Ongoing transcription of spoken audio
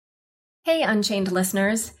Hey, Unchained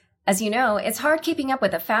listeners. As you know, it's hard keeping up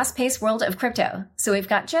with the fast-paced world of crypto, so we've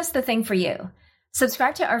got just the thing for you.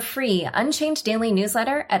 Subscribe to our free Unchained daily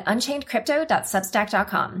newsletter at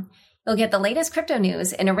unchainedcrypto.substack.com. You'll get the latest crypto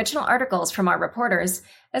news and original articles from our reporters,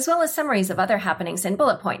 as well as summaries of other happenings and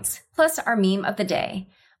bullet points, plus our meme of the day,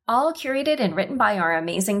 all curated and written by our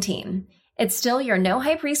amazing team. It's still your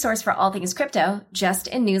no-hype resource for all things crypto, just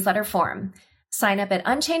in newsletter form. Sign up at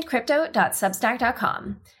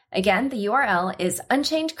unchainedcrypto.substack.com. Again, the URL is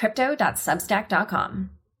unchainedcrypto.substack.com.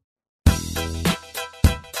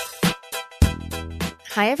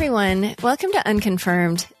 Hi, everyone. Welcome to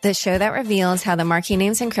Unconfirmed, the show that reveals how the marquee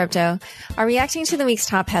names in crypto are reacting to the week's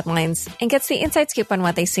top headlines and gets the inside scoop on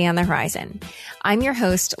what they see on the horizon. I'm your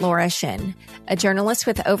host, Laura Shin, a journalist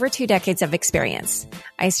with over 2 decades of experience.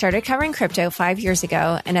 I started covering crypto 5 years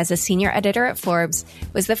ago, and as a senior editor at Forbes,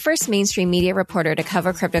 was the first mainstream media reporter to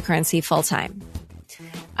cover cryptocurrency full-time.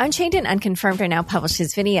 Unchained and Unconfirmed are now published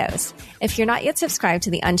as videos. If you're not yet subscribed to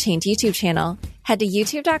the Unchained YouTube channel, head to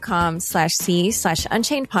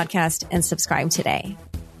youtube.com/c/Unchained podcast and subscribe today.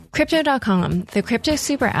 Crypto.com, the crypto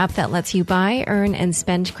super app that lets you buy, earn, and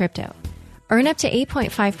spend crypto. Earn up to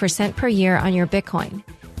 8.5% per year on your Bitcoin.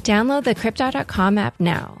 Download the Crypto.com app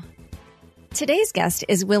now. Today's guest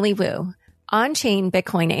is Willy Woo, on-chain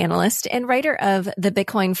Bitcoin analyst and writer of The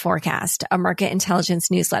Bitcoin Forecast, a market intelligence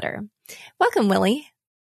newsletter. Welcome, Willy.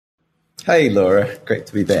 Hey, Laura. Great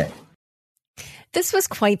to be back. This was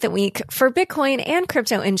quite the week for Bitcoin and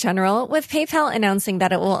crypto in general, with PayPal announcing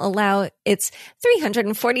that it will allow its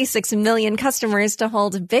 346 million customers to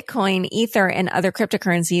hold Bitcoin, Ether, and other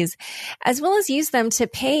cryptocurrencies, as well as use them to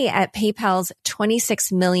pay at PayPal's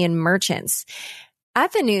 26 million merchants.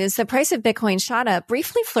 At the news, the price of Bitcoin shot up,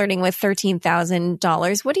 briefly flirting with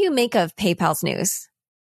 $13,000. What do you make of PayPal's news?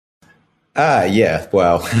 Yeah,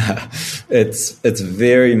 well, it's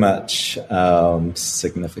very much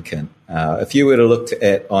significant. If you were to look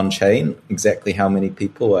at on-chain, exactly how many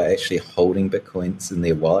people are actually holding Bitcoins in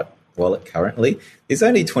their wallet currently, there's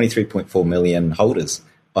only 23.4 million holders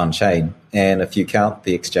on-chain. And if you count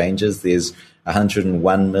the exchanges, there's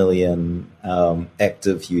 101 million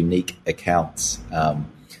active unique accounts.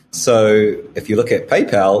 So if you look at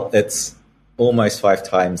PayPal, it's almost 5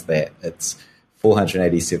 times that. It's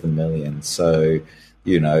 487 million. So,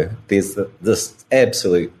 there's this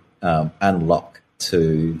absolute unlock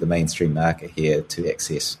to the mainstream market here to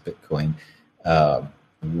access Bitcoin,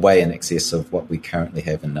 way in excess of what we currently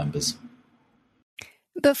have in numbers.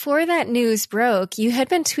 Before that news broke, you had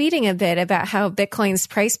been tweeting a bit about how Bitcoin's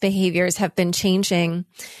price behaviors have been changing.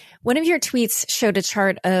 One of your tweets showed a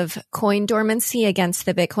chart of coin dormancy against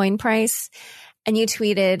the Bitcoin price, and you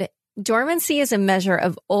tweeted, "Dormancy is a measure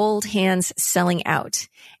of old hands selling out.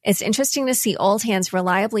 It's interesting to see old hands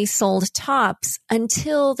reliably sold tops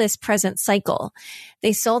until this present cycle.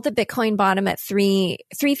 They sold the Bitcoin bottom at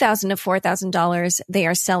 $3,000 to $4,000. They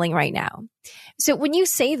are selling right now." So when you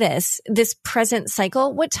say this present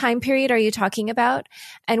cycle, what time period are you talking about?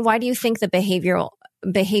 And why do you think the behavior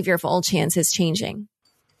of old hands is changing?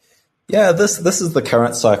 Yeah, this is the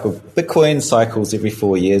current cycle. Bitcoin cycles every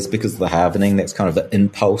 4 years because of the halvening. That's kind of the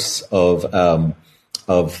impulse of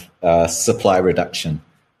supply reduction.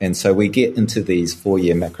 And so we get into these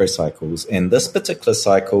 4-year macro cycles. And this particular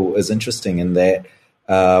cycle is interesting in that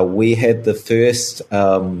we had the first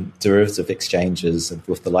derivative exchanges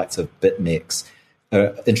with the likes of BitMEX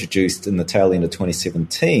introduced in the tail end of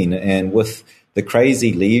 2017. And with the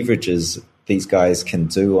crazy leverages these guys can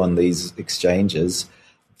do on these exchanges,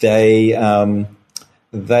 they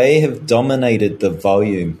have dominated the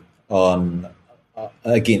volume on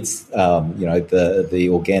against the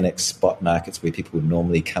organic spot markets where people would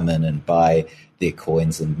normally come in and buy their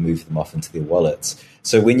coins and move them off into their wallets.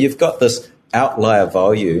 So when you've got this outlier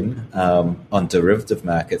volume on derivative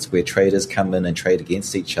markets where traders come in and trade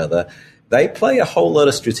against each other, they play a whole lot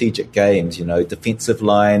of strategic games, defensive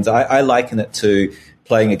lines. I liken it to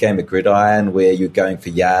playing a game of gridiron where you're going for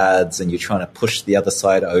yards and you're trying to push the other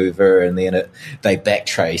side over, and then they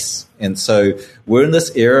backtrace. And so we're in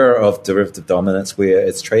this era of derivative dominance where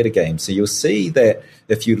it's trader games. So you'll see that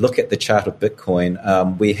if you look at the chart of Bitcoin,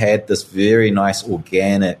 we had this very nice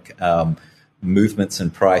organic movements in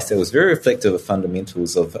price that was very reflective of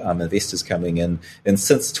fundamentals of investors coming in. And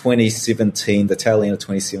since 2017, the tail end of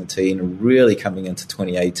 2017, really coming into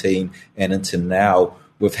 2018 and into now,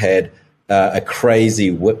 we've had a crazy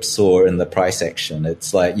whipsaw in the price action.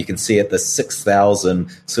 It's like you can see at the 6,000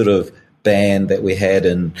 sort of band that we had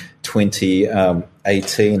in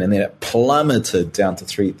 2018, and then it plummeted down to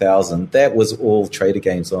 3,000. That was all trader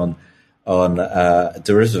games on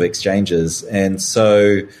derivative exchanges. And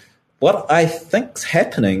so what I think's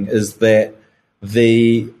happening is that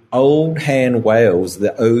the old hand whales,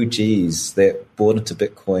 the OGs that bought into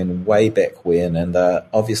Bitcoin way back when, and they're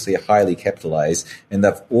obviously highly capitalized, and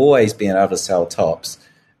they've always been able to sell tops,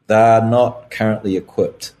 they're not currently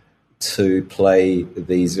equipped to play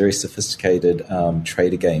these very sophisticated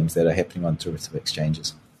trader games that are happening on derivative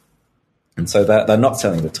exchanges. And so they're not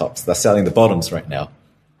selling the tops, they're selling the bottoms right now.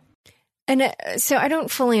 And so I don't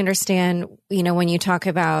fully understand, when you talk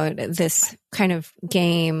about this kind of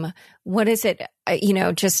game, what is it,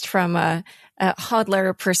 just from a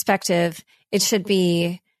hodler perspective, it should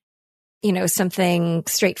be, something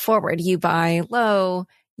straightforward. You buy low,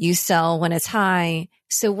 you sell when it's high.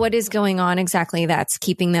 So what is going on exactly that's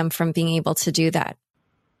keeping them from being able to do that?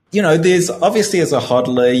 There's obviously, as a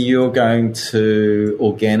hodler, you're going to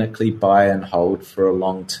organically buy and hold for a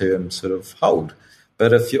long-term sort of hold.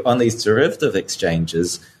 But if you're on these derivative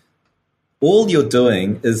exchanges, all you're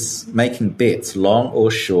doing is making bets, long or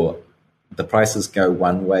short. The prices go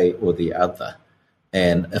one way or the other.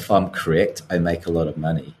 And if I'm correct, I make a lot of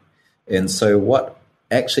money. And so what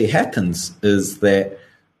actually happens is that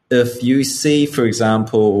if you see, for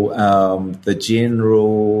example, the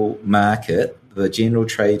general market, the general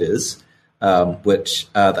traders, which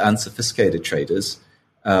are the unsophisticated traders,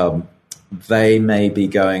 they may be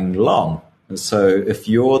going long. And so if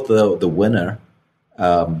you're the winner,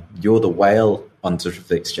 you're the whale on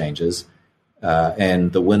derivative exchanges,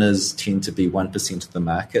 and the winners tend to be 1% of the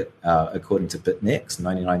market, according to BitMEX,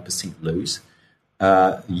 99% lose.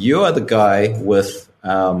 You're the guy with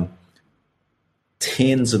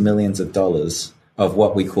tens of millions of dollars of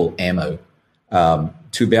what we call ammo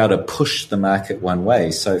to be able to push the market one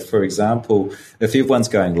way. So, for example, if everyone's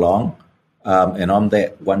going long and I'm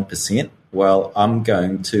that 1%, well, I'm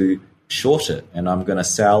going to short it, and I'm going to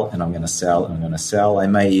sell, and I'm going to sell, and I'm going to sell. I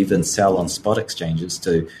may even sell on spot exchanges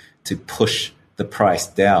to push the price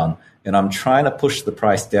down, and I'm trying to push the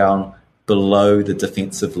price down below the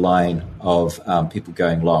defensive line of people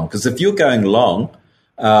going long. Because if you're going long,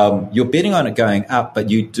 you're betting on it going up, but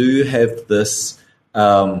you do have this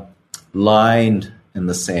line in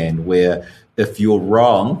the sand where if you're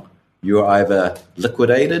wrong, you're either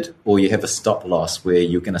liquidated or you have a stop loss where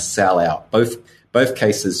you're going to sell out. Both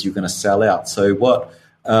cases, you're going to sell out. So what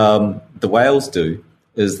the whales do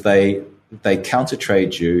is they counter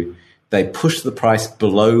trade you, they push the price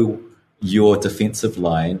below your defensive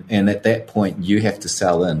line, and at that point you have to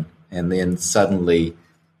sell in, and then suddenly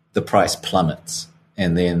the price plummets,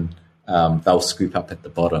 and then they'll scoop up at the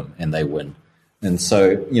bottom and they win. And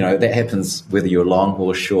so, that happens whether you're long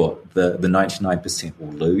or short. The 99% will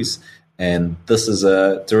lose, and this is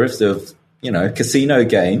a derivative, casino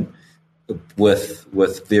game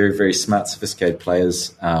with very, very smart, sophisticated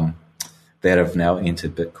players that have now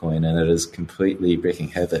entered Bitcoin, and it is completely wreaking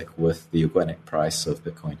havoc with the organic price of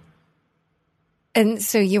Bitcoin. And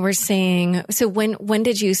so you were saying, so when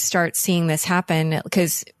did you start seeing this happen?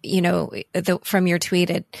 Because, from your tweet,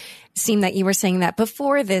 it seemed that you were saying that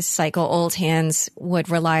before this cycle, old hands would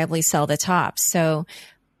reliably sell the tops. So,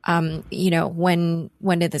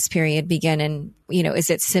 when did this period begin? And, is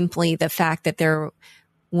it simply the fact that there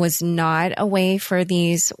was not a way for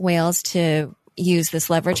these whales to use this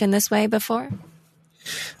leverage in this way before?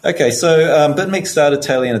 Okay, so BitMEX started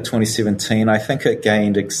tail end of 2017. I think it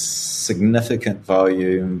gained significant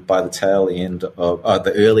volume by the tail end of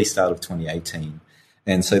the early start of 2018.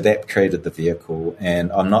 And so that created the vehicle.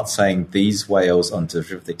 And I'm not saying these whales on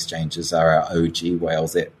derivative exchanges are our OG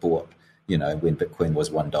whales that bought, when Bitcoin was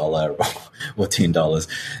 $1 or $10.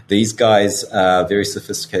 These guys are very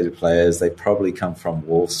sophisticated players. They probably come from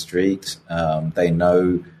Wall Street. They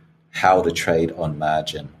know how to trade on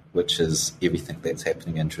margin, which is everything that's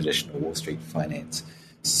happening in traditional Wall Street finance.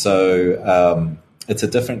 So it's a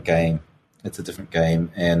different game. It's a different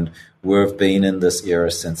game. And we've been in this era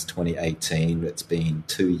since 2018. It's been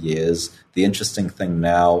 2 years. The interesting thing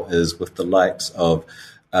now is with the likes of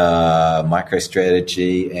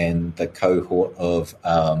MicroStrategy and the cohort of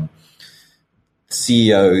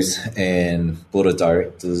CEOs and board of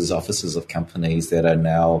directors, officers of companies that are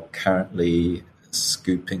now currently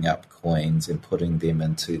scooping up coins and putting them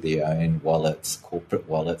into their own wallets, corporate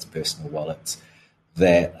wallets, personal wallets,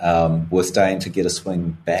 that we're starting to get a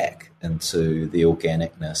swing back into the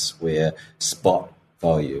organicness where spot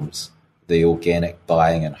volumes, the organic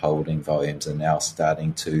buying and holding volumes are now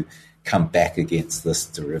starting to come back against this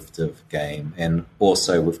derivative game. And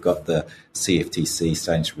also we've got the CFTC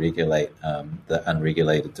starting to regulate the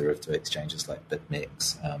unregulated derivative exchanges like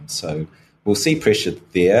BitMEX. So we'll see pressure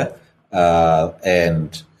there.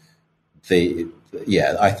 And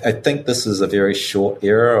yeah, I think this is a very short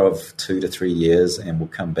era of 2 to 3 years, and we'll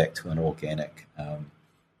come back to an organic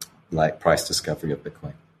price discovery of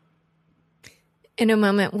Bitcoin. In a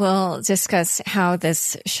moment, we'll discuss how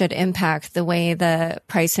this should impact the way the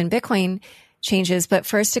price in Bitcoin changes. But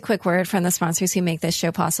first, a quick word from the sponsors who make this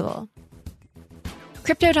show possible.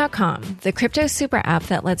 Crypto.com, the crypto super app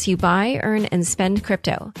that lets you buy, earn, and spend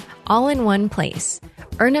crypto all in one place.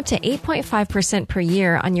 Earn up to 8.5% per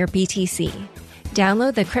year on your BTC.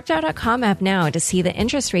 Download the Crypto.com app now to see the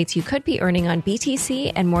interest rates you could be earning on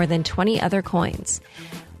BTC and more than 20 other coins.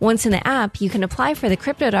 Once in the app, you can apply for the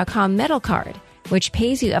Crypto.com Metal Card, which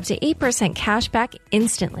pays you up to 8% cash back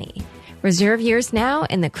instantly. Reserve yours now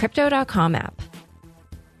in the Crypto.com app.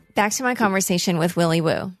 Back to my conversation with Willy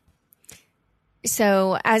Woo.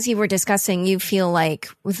 So as you were discussing, you feel like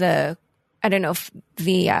how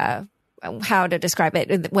to describe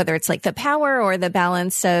it, whether it's like the power or the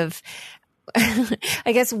balance of,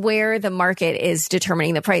 I guess, where the market is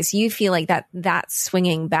determining the price. You feel like that's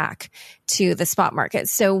swinging back to the spot market.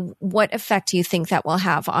 So what effect do you think that will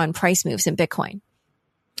have on price moves in Bitcoin?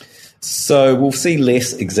 So we'll see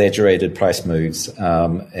less exaggerated price moves,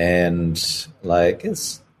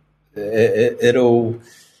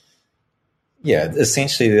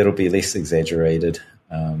 essentially it'll be less exaggerated.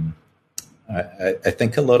 I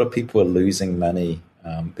think a lot of people are losing money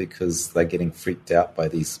because they're getting freaked out by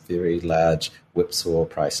these very large whipsaw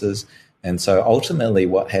prices. And so ultimately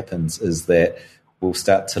what happens is that we'll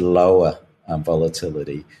start to lower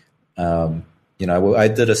volatility. I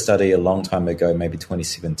did a study a long time ago, maybe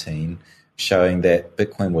 2017, showing that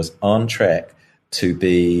Bitcoin was on track to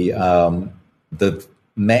be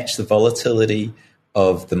match the volatility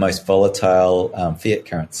of the most volatile fiat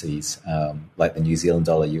currencies, like the New Zealand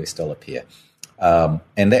dollar, US dollar pair.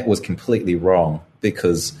 And that was completely wrong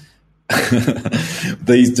because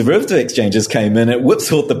these derivative exchanges came in, it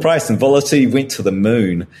whipsawed the price and volatility went to the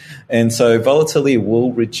moon. And so volatility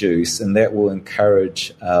will reduce, and that will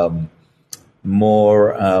encourage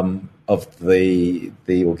more of the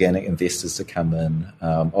organic investors to come in.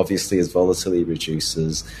 Obviously, as volatility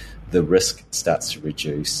reduces, the risk starts to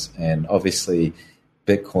reduce. And obviously,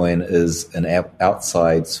 Bitcoin is an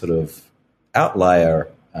outside sort of outlier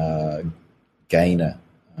gainer.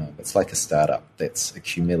 It's like a startup that's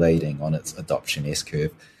accumulating on its adoption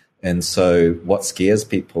S-curve. And so what scares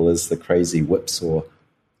people is the crazy whipsaw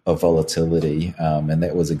of volatility, and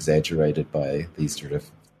that was exaggerated by these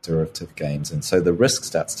derivative gains. And so the risk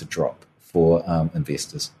starts to drop for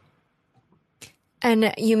investors.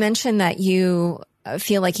 And you mentioned that you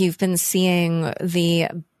feel like you've been seeing the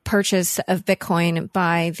purchase of Bitcoin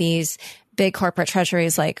by these big corporate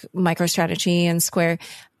treasuries like MicroStrategy and Square.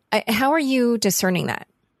 How are you discerning that?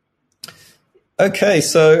 Okay,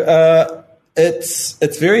 so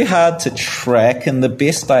it's very hard to track, and the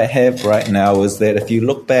best I have right now is that if you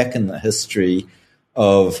look back in the history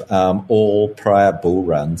of all prior bull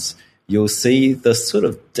runs, you'll see this sort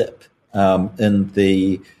of dip in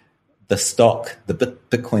the stock, the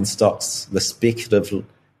Bitcoin stocks, the speculative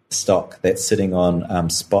stock that's sitting on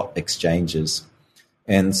spot exchanges.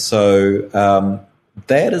 And so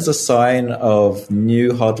that is a sign of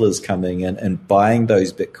new hodlers coming in and buying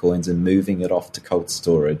those Bitcoins and moving it off to cold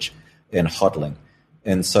storage and hodling.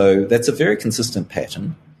 And so that's a very consistent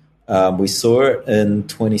pattern. We saw it in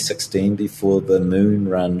 2016 before the moon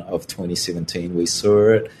run of 2017. We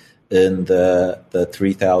saw it in the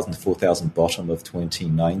 3,000, 4,000 bottom of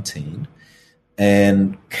 2019.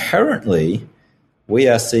 And currently, we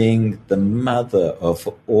are seeing the mother of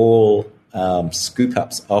all scoop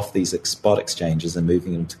ups off these spot exchanges and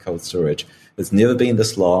moving them to cold storage. It's never been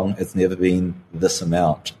this long. It's never been this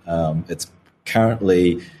amount. It's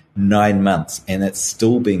currently 9 months and it's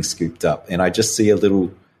still being scooped up. And I just see a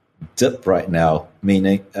little dip right now,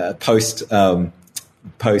 meaning post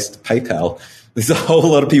PayPal. There's a whole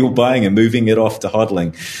lot of people buying and moving it off to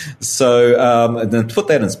hodling. So, and then put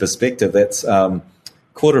that in perspective, that's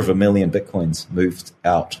 250,000 Bitcoins moved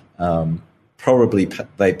out. Probably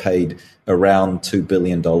they paid around $2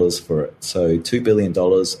 billion for it. So $2 billion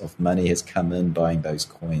of money has come in buying those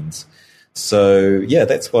coins. So yeah,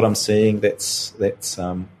 that's what I'm seeing. That's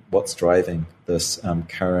what's driving this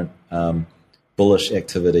current bullish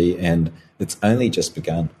activity, and it's only just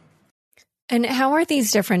begun. And how are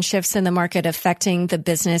these different shifts in the market affecting the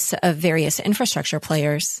business of various infrastructure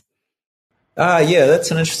players? Yeah,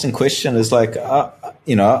 that's an interesting question. It's like,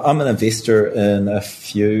 I'm an investor in a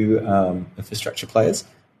few infrastructure players,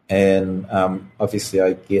 and obviously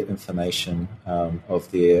I get information of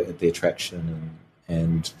their traction.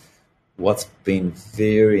 And what's been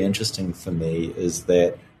very interesting for me is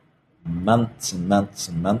that months and months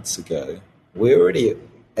and months ago, we're already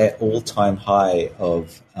at all-time high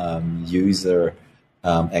of user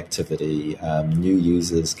activity, new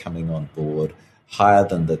users coming on board, higher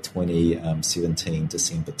than the 2017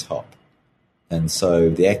 December top. And so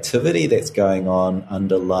the activity that's going on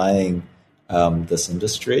underlying this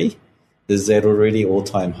industry is at already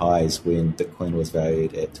all-time highs when Bitcoin was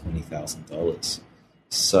valued at $20,000.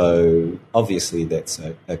 So obviously that's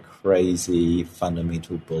a crazy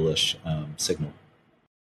fundamental bullish signal.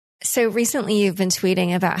 So recently you've been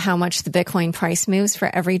tweeting about how much the Bitcoin price moves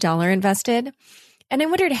for every dollar invested. And I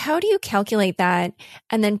wondered, how do you calculate that?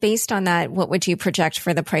 And then based on that, what would you project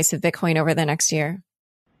for the price of Bitcoin over the next year?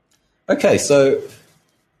 Okay, so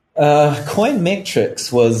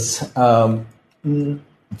Coinmetrics was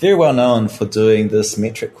very well known for doing this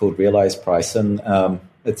metric called realized price. And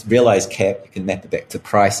it's realized cap, you can map it back to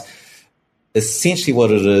price. Essentially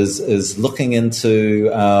what it is looking into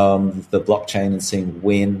the blockchain and seeing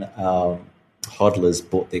when hodlers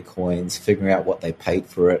bought their coins, figuring out what they paid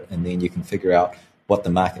for it, and then you can figure out what the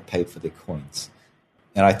market paid for their coins.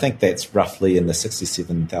 And I think that's roughly in the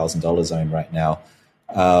 $67,000 zone right now.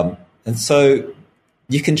 And so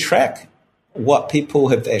you can track what people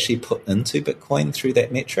have actually put into Bitcoin through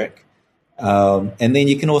that metric. And then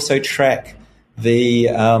you can also track the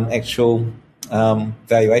actual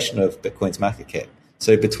valuation of Bitcoin's market cap.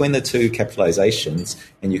 So between the two capitalizations,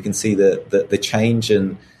 and you can see the change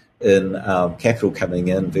in capital coming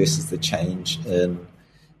in versus the change in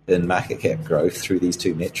market cap growth through these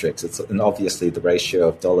two metrics. And obviously the ratio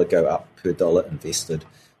of dollar go up per dollar invested.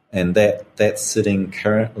 And that's sitting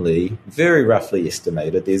currently very roughly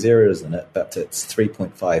estimated. There's errors in it, but it's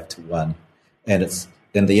 3.5 to 1.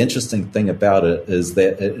 And the interesting thing about it is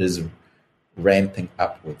that it is ramping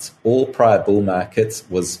upwards. All prior bull markets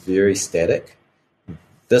was very static.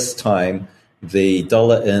 This time, the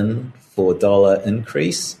dollar in for dollar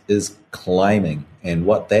increase is climbing. And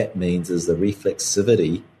what that means is the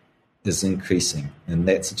reflexivity is increasing. And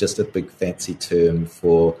that's just a big fancy term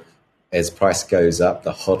for as price goes up,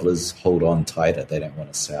 the hodlers hold on tighter. They don't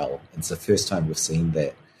want to sell. It's the first time we've seen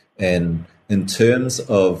that. And in terms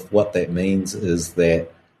of what that means is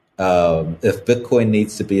that if Bitcoin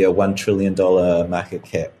needs to be a $1 trillion market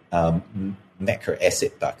cap macro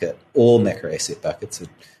asset bucket, all macro asset buckets are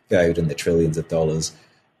valued in the trillions of dollars,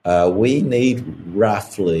 we need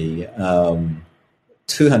roughly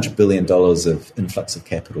 $200 billion of influx of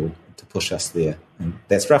capital to push us there. And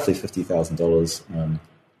that's roughly $50,000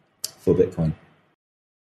 for Bitcoin.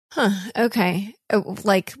 Okay.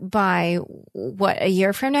 Like by what, a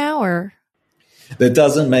year from now, or? It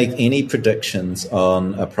doesn't make any predictions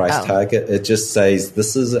on a price target. It just says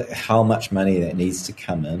this is how much money that needs to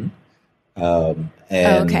come in.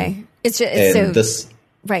 Okay. It's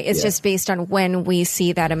just based on when we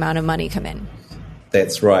see that amount of money come in.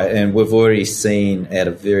 That's right. And we've already seen at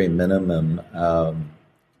a very minimum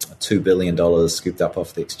 $2 billion scooped up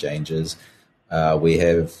off the exchanges. We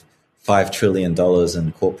have $5 trillion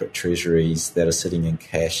in corporate treasuries that are sitting in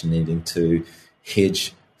cash and needing to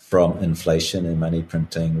hedge from inflation and money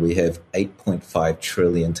printing. We have $8.5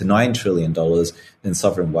 trillion to $9 trillion in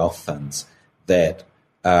sovereign wealth funds that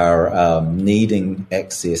are needing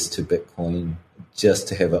access to Bitcoin just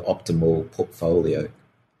to have an optimal portfolio.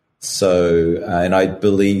 So, and I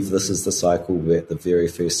believe this is the cycle where the very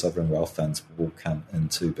first sovereign wealth funds will come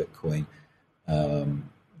into Bitcoin.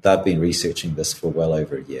 They've been researching this for well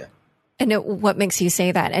over a year. And what makes you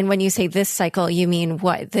say that? And when you say this cycle, you mean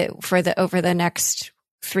what, over the next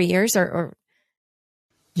 3 years or?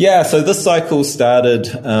 Yeah, so this cycle started,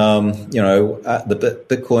 the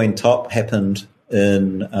Bitcoin top happened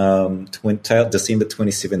in December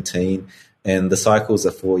 2017, and the cycles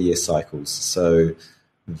are 4-year cycles. So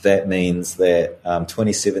that means that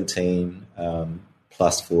 2017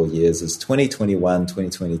 plus 4 years is 2021,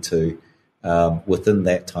 2022. Within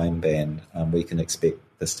that time band, we can expect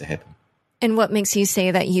this to happen. And what makes you say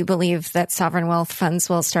that you believe that sovereign wealth funds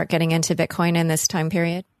will start getting into Bitcoin in this time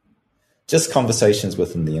period? Just conversations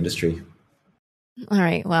within the industry. All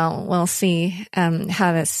right. Well, we'll see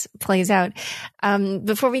how this plays out.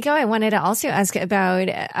 Before we go, I wanted to also ask about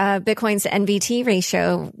Bitcoin's NVT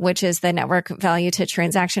ratio, which is the network value to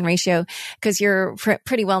transaction ratio, because you're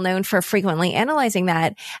pretty well known for frequently analyzing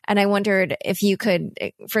that. And I wondered if you could,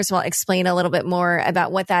 first of all, explain a little bit more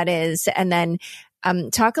about what that is, and then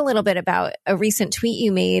talk a little bit about a recent tweet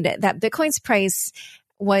you made that Bitcoin's price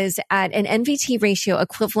was at an NVT ratio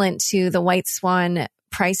equivalent to the White Swan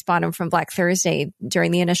price bottom from Black Thursday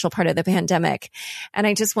during the initial part of the pandemic. And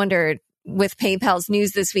I just wondered, with PayPal's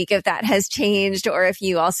news this week, if that has changed or if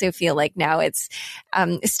you also feel like now it's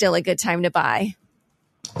still a good time to buy.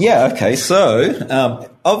 Yeah. Okay. So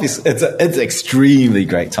obviously, it's an extremely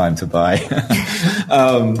great time to buy.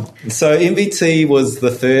 So MVT was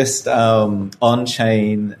the first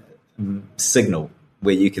on-chain signal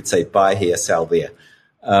where you could say buy here, sell there.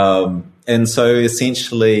 And so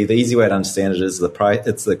essentially, the easy way to understand it is the price.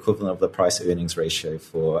 It's the equivalent of the price-earnings ratio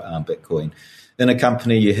for Bitcoin. In a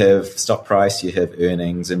company, you have stock price, you have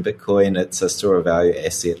earnings. In Bitcoin, it's a store of value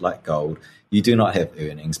asset like gold. You do not have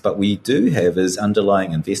earnings, but what you do have is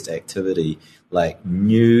underlying investor activity, like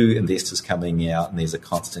new investors coming out, and there's a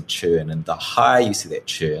constant churn. And the higher you see that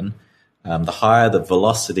churn, the higher the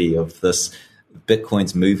velocity of this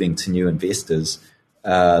Bitcoin's moving to new investors,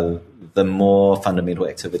 the more fundamental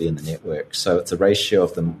activity in the network. So it's a ratio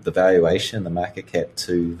of the valuation, the market cap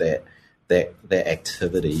to that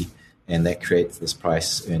activity, and that creates this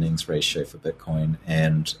price earnings ratio for Bitcoin.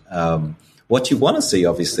 And what you want to see,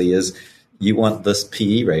 obviously, is you want this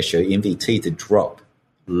PE ratio, MVT, to drop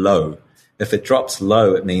low. If it drops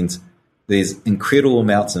low, it means there's incredible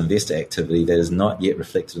amounts of investor activity that is not yet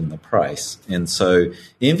reflected in the price. And so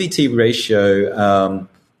MVT ratio,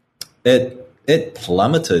 it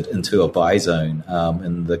plummeted into a buy zone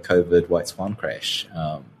in the COVID white swan crash.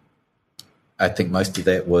 I think most of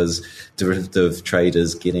that was derivative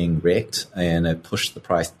traders getting wrecked, and it pushed the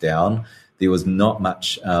price down. There was not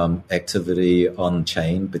much activity on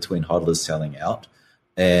chain between hodlers selling out,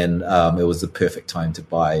 and it was the perfect time to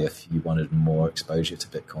buy if you wanted more exposure to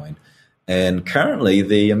Bitcoin. And currently,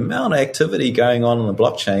 the amount of activity going on the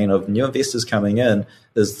blockchain of new investors coming in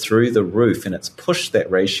is through the roof, and it's pushed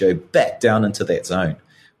that ratio back down into that zone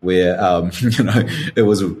where it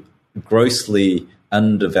was grossly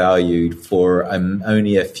undervalued for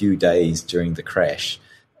only a few days during the crash.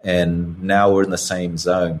 And now we're in the same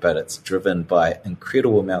zone, but it's driven by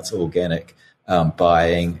incredible amounts of organic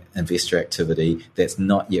buying, investor activity that's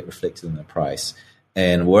not yet reflected in the price.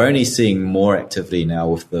 And we're only seeing more activity now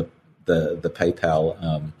with the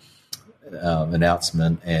PayPal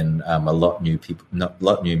announcement, and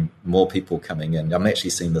more people coming in. I'm actually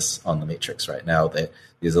seeing this on the metrics right now that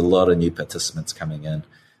there's a lot of new participants coming in.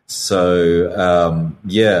 So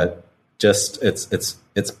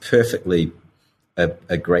it's perfectly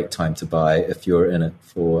a great time to buy if you're in it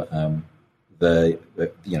for the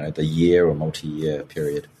year or multi-year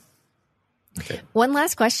period. Okay. One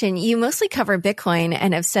last question. You mostly cover Bitcoin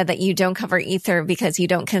and have said that you don't cover Ether because you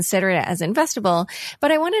don't consider it as investable.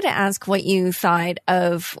 But I wanted to ask what you thought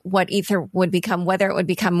of what Ether would become, whether it would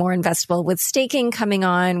become more investable with staking coming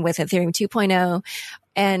on with Ethereum 2.0,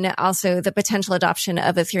 and also the potential adoption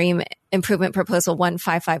of Ethereum Improvement Proposal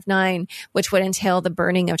 1559, which would entail the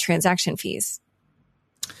burning of transaction fees.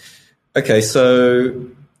 Okay, so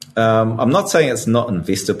I'm not saying it's not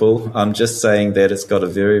investable. I'm just saying that it's got a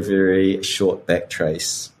very, very short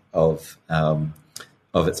backtrace of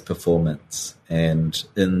its performance. And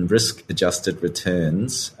in risk-adjusted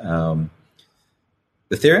returns,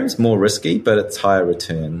 Ethereum's more risky, but it's higher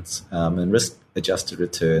returns. In risk-adjusted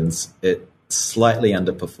returns, it slightly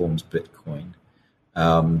underperforms Bitcoin.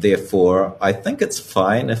 Therefore, I think it's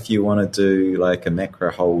fine if you want to do like a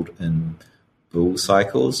macro hold in bull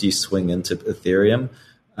cycles. You swing into Ethereum.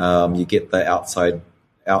 You get the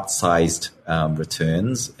outsized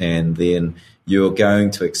returns, and then you're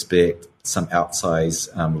going to expect some outsized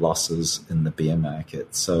losses in the bear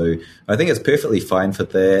market. So I think it's perfectly fine for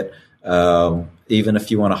that. Even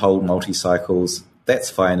if you want to hold multi-cycles, that's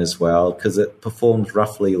fine as well, because it performs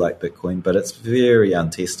roughly like Bitcoin, but it's very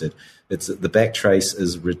untested. The backtrace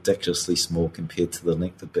is ridiculously small compared to the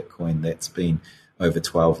length of Bitcoin that's been over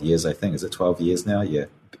 12 years, I think. Is it 12 years now? Yeah,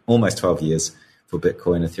 almost 12 years. For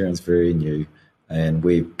Bitcoin. Ethereum's very new, and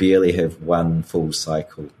we barely have one full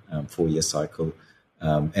cycle, 4-year cycle,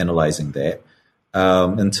 analyzing that.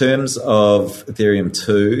 In terms of Ethereum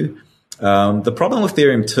 2, the problem with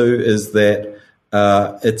Ethereum 2 is that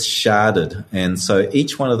it's sharded, and so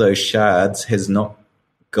each one of those shards has not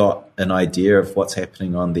got an idea of what's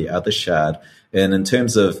happening on the other shard. And in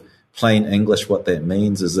terms of plain English, what that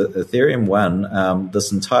means is that Ethereum 1,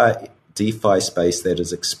 this entire DeFi space that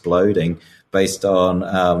is exploding based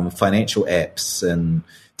on financial apps and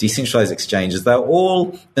decentralized exchanges, they're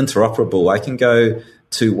all interoperable. I can go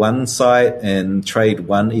to one site and trade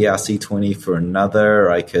one ERC20 for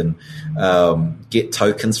another. I can get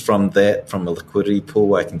tokens from a liquidity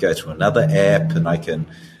pool. I can go to another app and I can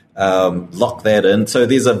lock that in. So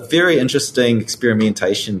there's a very interesting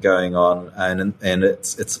experimentation going on, and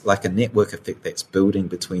it's like a network effect that's building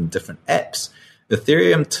between different apps.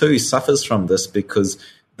 Ethereum 2 suffers from this because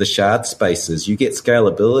the shard spaces, you get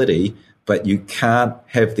scalability, but you can't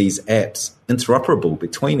have these apps interoperable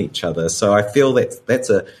between each other. So I feel that's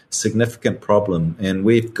a significant problem. And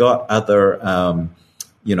we've got other,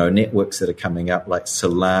 networks that are coming up like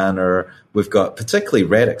Solana. We've got particularly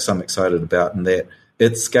Radix I'm excited about in that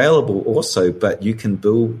it's scalable also, but you can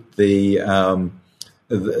build the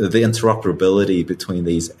interoperability between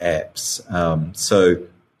these apps. So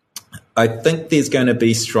I think there's going to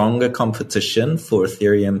be stronger competition for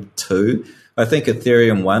Ethereum 2. I think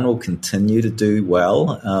Ethereum 1 will continue to do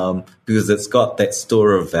well because it's got that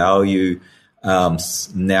store of value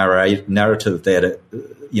narrative that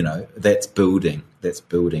that's building.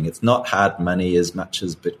 It's not hard money as much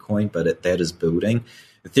as Bitcoin, but that is building.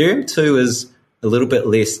 Ethereum 2 is a little bit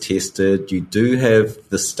less tested. You do have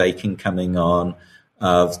the staking coming on.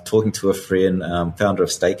 I was talking to a friend, founder of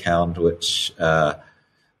Stakehound, which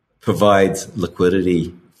provides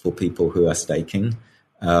liquidity for people who are staking.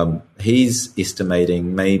 He's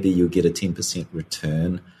estimating maybe you'll get a 10%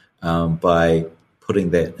 return by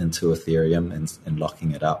putting that into Ethereum and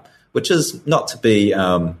locking it up, which is not to be,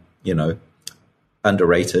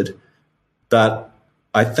 underrated. But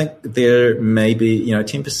I think there may be,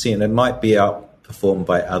 10%. It might be outperformed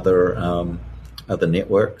by other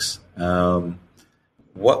networks.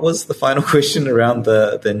 What was the final question around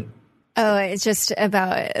the Oh, it's just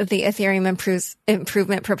about the Ethereum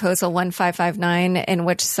improvement proposal 1559, in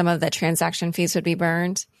which some of the transaction fees would be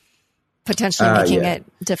burned, potentially making it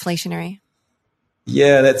deflationary.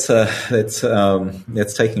 Yeah, that's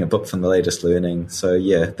taking a book from the latest learning. So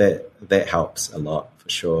yeah, that helps a lot for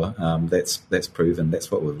sure. That's proven.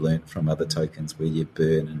 That's what we've learned from other tokens where you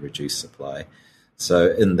burn and reduce supply.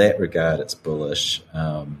 So in that regard, it's bullish.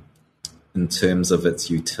 In terms of its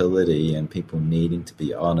utility and people needing to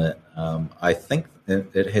be on it, I think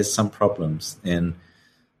it has some problems, and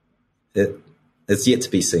it's yet to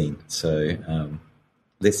be seen. So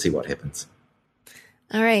let's see what happens.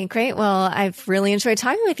 All right, great. Well, I've really enjoyed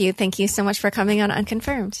talking with you. Thank you so much for coming on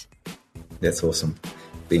Unconfirmed. That's awesome.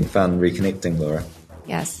 Been fun reconnecting, Laura.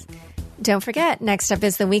 Yes. Don't forget, next up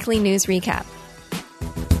is the weekly news recap.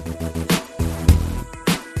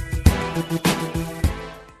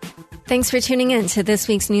 Thanks for tuning in to this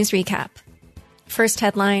week's news recap. First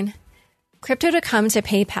headline, crypto to come to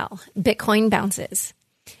PayPal, Bitcoin bounces.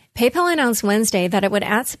 PayPal announced Wednesday that it would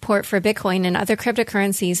add support for Bitcoin and other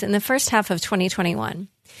cryptocurrencies in the first half of 2021.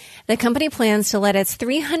 The company plans to let its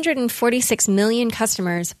 346 million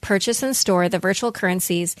customers purchase and store the virtual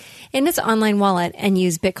currencies in its online wallet and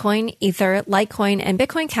use Bitcoin, Ether, Litecoin, and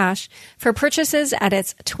Bitcoin Cash for purchases at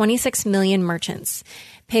its 26 million merchants.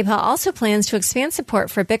 PayPal also plans to expand support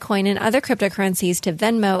for Bitcoin and other cryptocurrencies to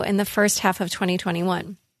Venmo in the first half of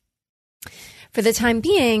 2021. For the time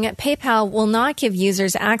being, PayPal will not give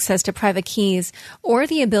users access to private keys or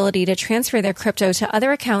the ability to transfer their crypto to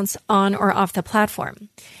other accounts on or off the platform.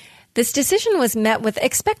 This decision was met with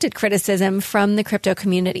expected criticism from the crypto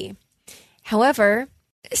community. However,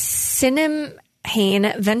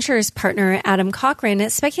 Cinimhain Ventures partner Adam Cochran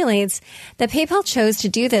speculates that PayPal chose to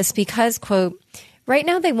do this because, quote, right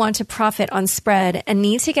now they want to profit on spread and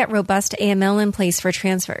need to get robust AML in place for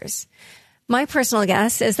transfers. My personal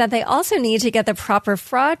guess is that they also need to get the proper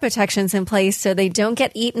fraud protections in place so they don't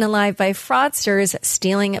get eaten alive by fraudsters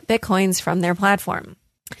stealing Bitcoins from their platform.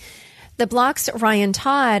 The Block's Ryan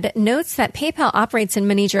Todd notes that PayPal operates in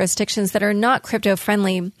many jurisdictions that are not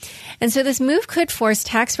crypto-friendly, and so this move could force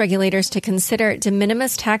tax regulators to consider de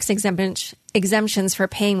minimis tax exemptions for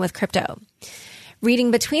paying with crypto.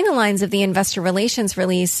 Reading between the lines of the investor relations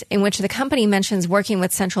release, in which the company mentions working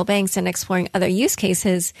with central banks and exploring other use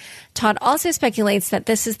cases, Todd also speculates that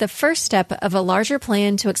this is the first step of a larger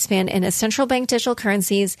plan to expand into central bank digital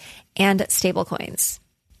currencies and stablecoins.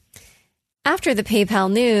 After the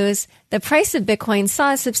PayPal news, the price of Bitcoin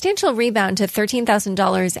saw a substantial rebound to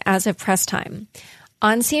 $13,000 as of press time.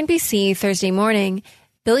 On CNBC Thursday morning,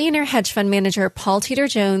 billionaire hedge fund manager Paul Tudor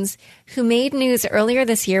Jones, who made news earlier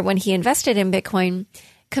this year when he invested in Bitcoin,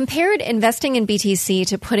 compared investing in BTC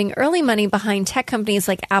to putting early money behind tech companies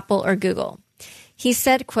like Apple or Google. He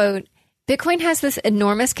said, quote, Bitcoin has this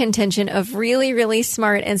enormous contingent of really, really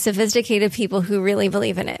smart and sophisticated people who really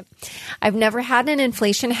believe in it. I've never had an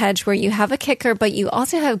inflation hedge where you have a kicker, but you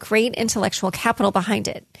also have great intellectual capital behind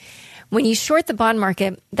it. When you short the bond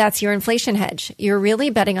market, that's your inflation hedge. You're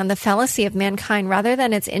really betting on the fallacy of mankind rather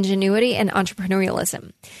than its ingenuity and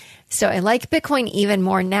entrepreneurialism. So I like Bitcoin even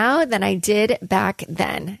more now than I did back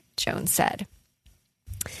then, Jones said.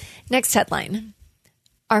 Next headline.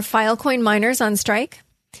 Are Filecoin miners on strike?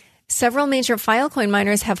 Several major Filecoin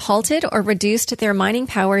miners have halted or reduced their mining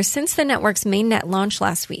power since the network's mainnet launch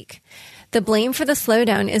last week. The blame for the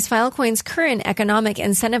slowdown is Filecoin's current economic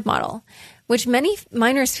incentive model, which many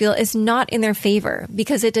miners feel is not in their favor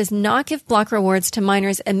because it does not give block rewards to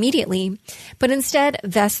miners immediately, but instead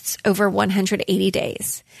vests over 180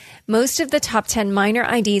 days. Most of the top 10 miner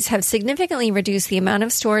IDs have significantly reduced the amount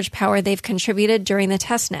of storage power they've contributed during the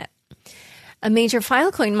testnet. A major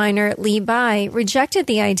Filecoin miner, Li Bai, rejected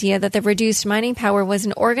the idea that the reduced mining power was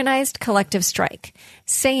an organized collective strike,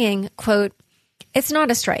 saying, quote, "It's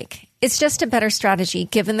not a strike. It's just a better strategy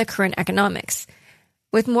given the current economics.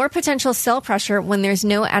 With more potential sell pressure when there's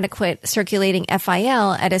no adequate circulating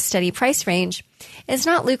FIL at a steady price range, it's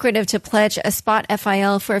not lucrative to pledge a spot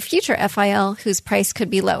FIL for a future FIL whose price could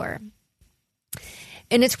be lower."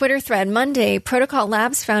 In a Twitter thread Monday, Protocol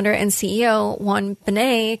Labs founder and CEO Juan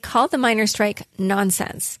Benet called the miner strike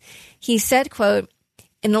nonsense. He said, quote,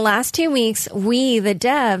 "In the last 2 weeks, we, the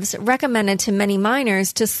devs, recommended to many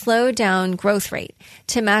miners to slow down growth rate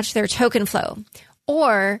to match their token flow,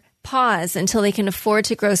 or pause until they can afford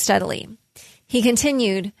to grow steadily." He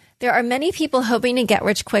continued, "There are many people hoping to get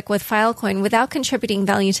rich quick with Filecoin without contributing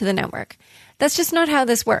value to the network. That's just not how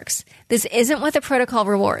this works. This isn't what the protocol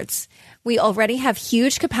rewards. We already have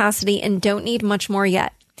huge capacity and don't need much more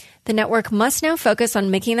yet. The network must now focus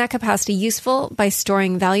on making that capacity useful by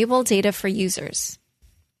storing valuable data for users."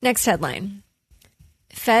 Next headline.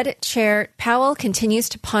 Fed Chair Powell continues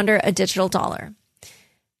to ponder a digital dollar.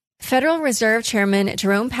 Federal Reserve Chairman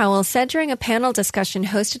Jerome Powell said during a panel discussion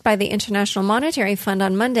hosted by the International Monetary Fund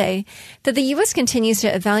on Monday that the U.S. continues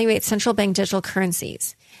to evaluate central bank digital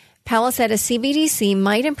currencies. Powell said a CBDC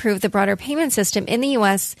might improve the broader payment system in the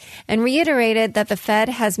U.S. and reiterated that the Fed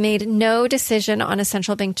has made no decision on a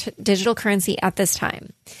central bank digital currency at this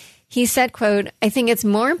time. He said, quote, "I think it's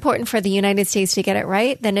more important for the United States to get it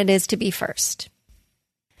right than it is to be first."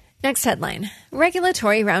 Next headline,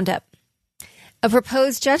 Regulatory Roundup. A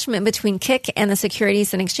proposed judgment between Kik and the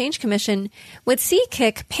Securities and Exchange Commission would see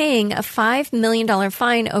Kik paying a $5 million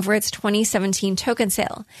fine over its 2017 token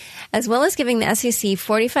sale, as well as giving the SEC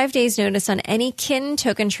 45 days notice on any kin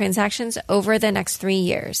token transactions over the next 3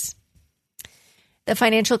 years. The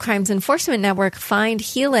Financial Crimes Enforcement Network fined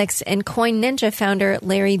Helix and Coin Ninja founder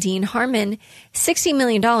Larry Dean Harmon $60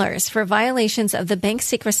 million for violations of the Bank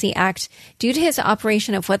Secrecy Act due to his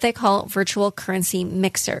operation of what they call virtual currency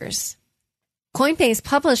mixers. Coinbase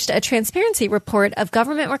published a transparency report of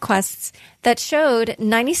government requests that showed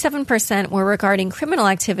 97% were regarding criminal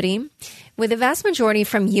activity, with the vast majority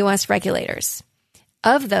from U.S. regulators.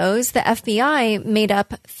 Of those, the FBI made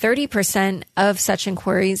up 30% of such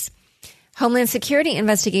inquiries. Homeland Security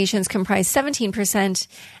investigations comprised 17%,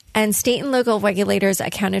 and state and local regulators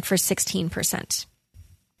accounted for 16%.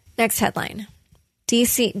 Next headline.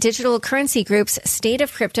 Digital Currency Group's State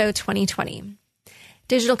of Crypto 2020.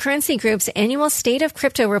 Digital Currency Group's annual State of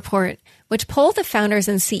Crypto report, which polled the founders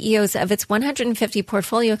and CEOs of its 150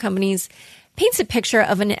 portfolio companies, paints a picture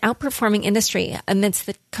of an outperforming industry amidst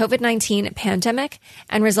the COVID-19 pandemic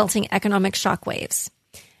and resulting economic shockwaves.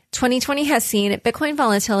 2020 has seen Bitcoin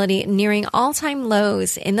volatility nearing all-time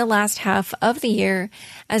lows in the last half of the year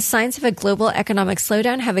as signs of a global economic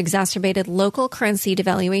slowdown have exacerbated local currency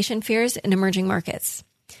devaluation fears in emerging markets.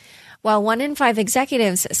 While 1 in 5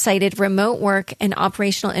 executives cited remote work and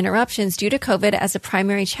operational interruptions due to COVID as a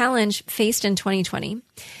primary challenge faced in 2020,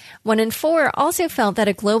 1 in 4 also felt that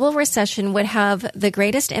a global recession would have the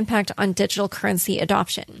greatest impact on digital currency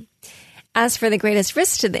adoption. As for the greatest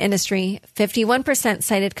risks to the industry, 51%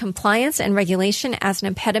 cited compliance and regulation as an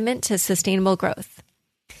impediment to sustainable growth.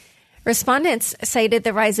 Respondents cited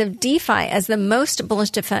the rise of DeFi as the most bullish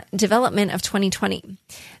development of 2020.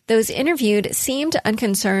 Those interviewed seemed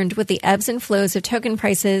unconcerned with the ebbs and flows of token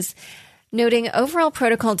prices, noting overall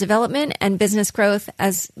protocol development and business growth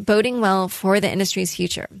as boding well for the industry's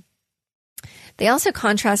future. They also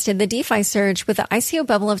contrasted the DeFi surge with the ICO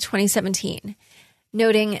bubble of 2017,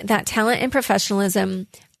 noting that talent and professionalism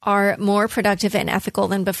are more productive and ethical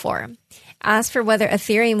than before. As for whether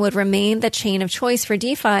Ethereum would remain the chain of choice for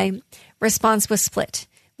DeFi, response was split,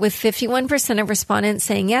 with 51% of respondents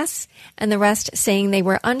saying yes and the rest saying they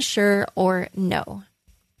were unsure or no.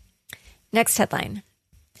 Next headline.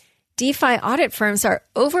 DeFi audit firms are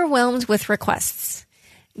overwhelmed with requests.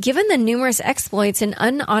 Given the numerous exploits in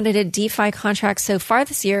unaudited DeFi contracts so far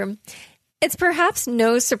this year, it's perhaps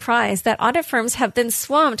no surprise that audit firms have been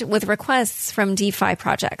swamped with requests from DeFi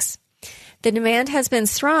projects. The demand has been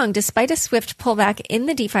strong despite a swift pullback in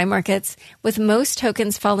the DeFi markets, with most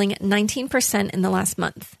tokens falling 19% in the last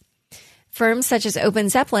month. Firms such as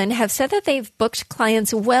OpenZeppelin have said that they've booked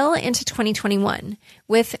clients well into 2021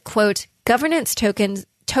 with, quote, governance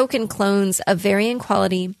token clones of varying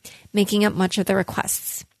quality making up much of the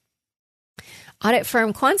requests. Audit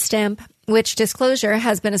firm QuantStamp, which disclosure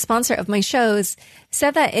has been a sponsor of my shows,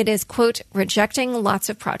 said that it is, quote, rejecting lots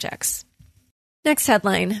of projects. Next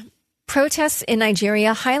headline. Protests in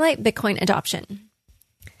Nigeria highlight Bitcoin adoption.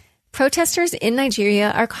 Protesters in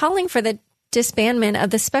Nigeria are calling for the disbandment of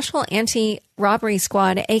the Special Anti-Robbery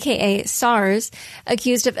Squad, aka SARS,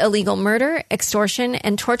 accused of illegal murder, extortion,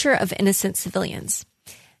 and torture of innocent civilians.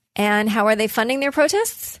 And how are they funding their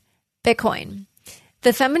protests? Bitcoin.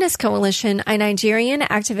 The Feminist Coalition, a Nigerian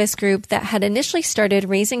activist group that had initially started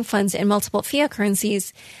raising funds in multiple fiat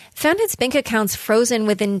currencies, found its bank accounts frozen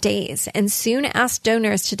within days and soon asked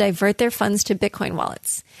donors to divert their funds to Bitcoin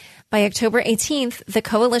wallets. By October 18th, the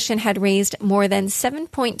coalition had raised more than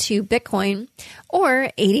 7.2 Bitcoin, or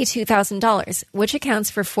 $82,000, which accounts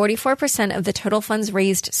for 44% of the total funds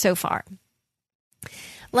raised so far.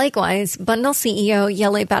 Likewise, Bundle CEO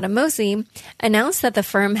Yele Badamosi announced that the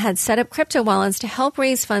firm had set up crypto wallets to help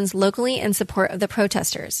raise funds locally in support of the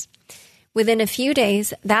protesters. Within a few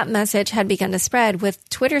days, that message had begun to spread, with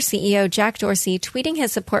Twitter CEO Jack Dorsey tweeting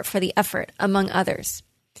his support for the effort, among others.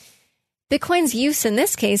 Bitcoin's use in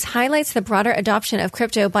this case highlights the broader adoption of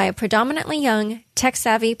crypto by a predominantly young,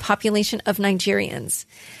 tech-savvy population of Nigerians.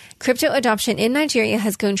 Crypto adoption in Nigeria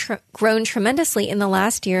has grown tremendously in the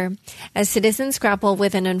last year as citizens grapple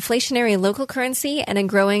with an inflationary local currency and a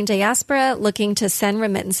growing diaspora looking to send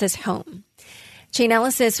remittances home.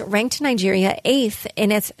 Chainalysis ranked Nigeria 8th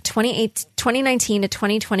in its 2019 to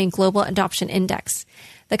 2020 Global Adoption Index.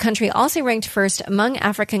 The country also ranked first among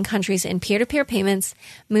African countries in peer-to-peer payments,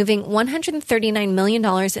 moving $139 million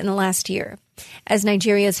in the last year, as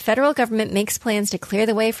Nigeria's federal government makes plans to clear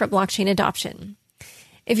the way for blockchain adoption.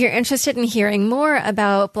 If you're interested in hearing more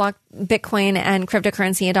about Bitcoin and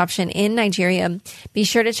cryptocurrency adoption in Nigeria, be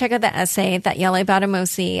sure to check out the essay that Yele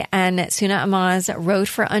Badamosi and Suna Amaz wrote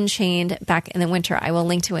for Unchained back in the winter. I will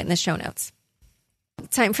link to it in the show notes.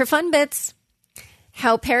 Time for fun bits.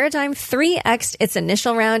 How Paradigm 3x'd its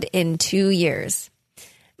initial round in 2 years.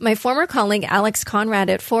 My former colleague Alex Conrad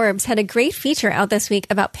at Forbes had a great feature out this week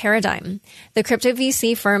about Paradigm, the crypto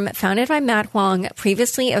VC firm founded by Matt Huang,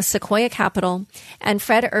 previously of Sequoia Capital, and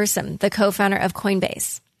Fred Ursum, the co-founder of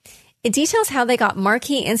Coinbase. It details how they got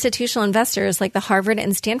marquee institutional investors like the Harvard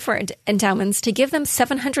and Stanford endowments to give them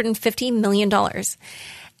 $750 million.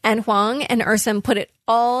 And Huang and Ursum put it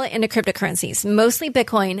all into cryptocurrencies, mostly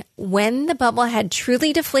Bitcoin, when the bubble had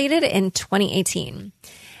truly deflated in 2018.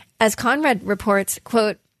 As Conrad reports,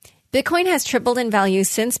 quote, Bitcoin has tripled in value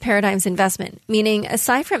since Paradigm's investment, meaning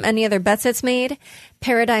aside from any other bets it's made,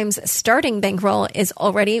 Paradigm's starting bankroll is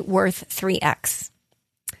already worth 3x.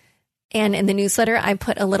 And in the newsletter, I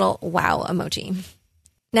put a little wow emoji.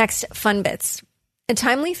 Next, fun bits. A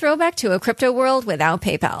timely throwback to a crypto world without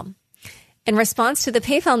PayPal. In response to the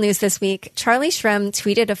PayPal news this week, Charlie Shrem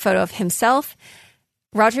tweeted a photo of himself,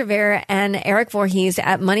 Roger Ver, and Eric Voorhees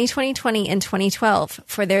at Money 2020 in 2012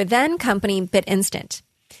 for their then company BitInstant.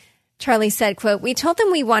 Charlie said, quote, we told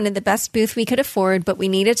them we wanted the best booth we could afford, but we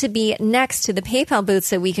needed to be next to the PayPal booth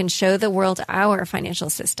so we can show the world our financial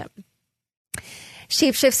system.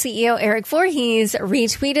 Shapeshift CEO Eric Voorhees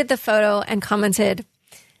retweeted the photo and commented,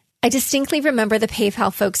 I distinctly remember the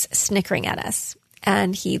PayPal folks snickering at us.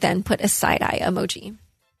 And he then put a side-eye emoji.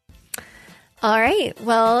 All right.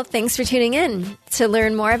 Well, thanks for tuning in. To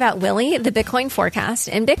learn more about Willy, the Bitcoin forecast,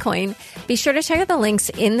 and Bitcoin, be sure to check out the links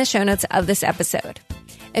in the show notes of this episode.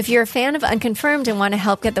 If you're a fan of Unconfirmed and want to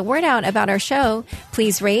help get the word out about our show,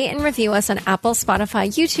 please rate and review us on Apple, Spotify,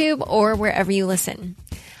 YouTube, or wherever you listen.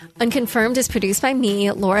 Unconfirmed is produced by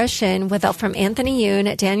me, Laura Shin, with help from Anthony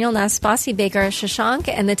Yoon, Daniel Ness, Bossy Baker, Shashank,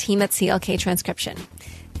 and the team at CLK Transcription.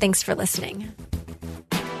 Thanks for listening.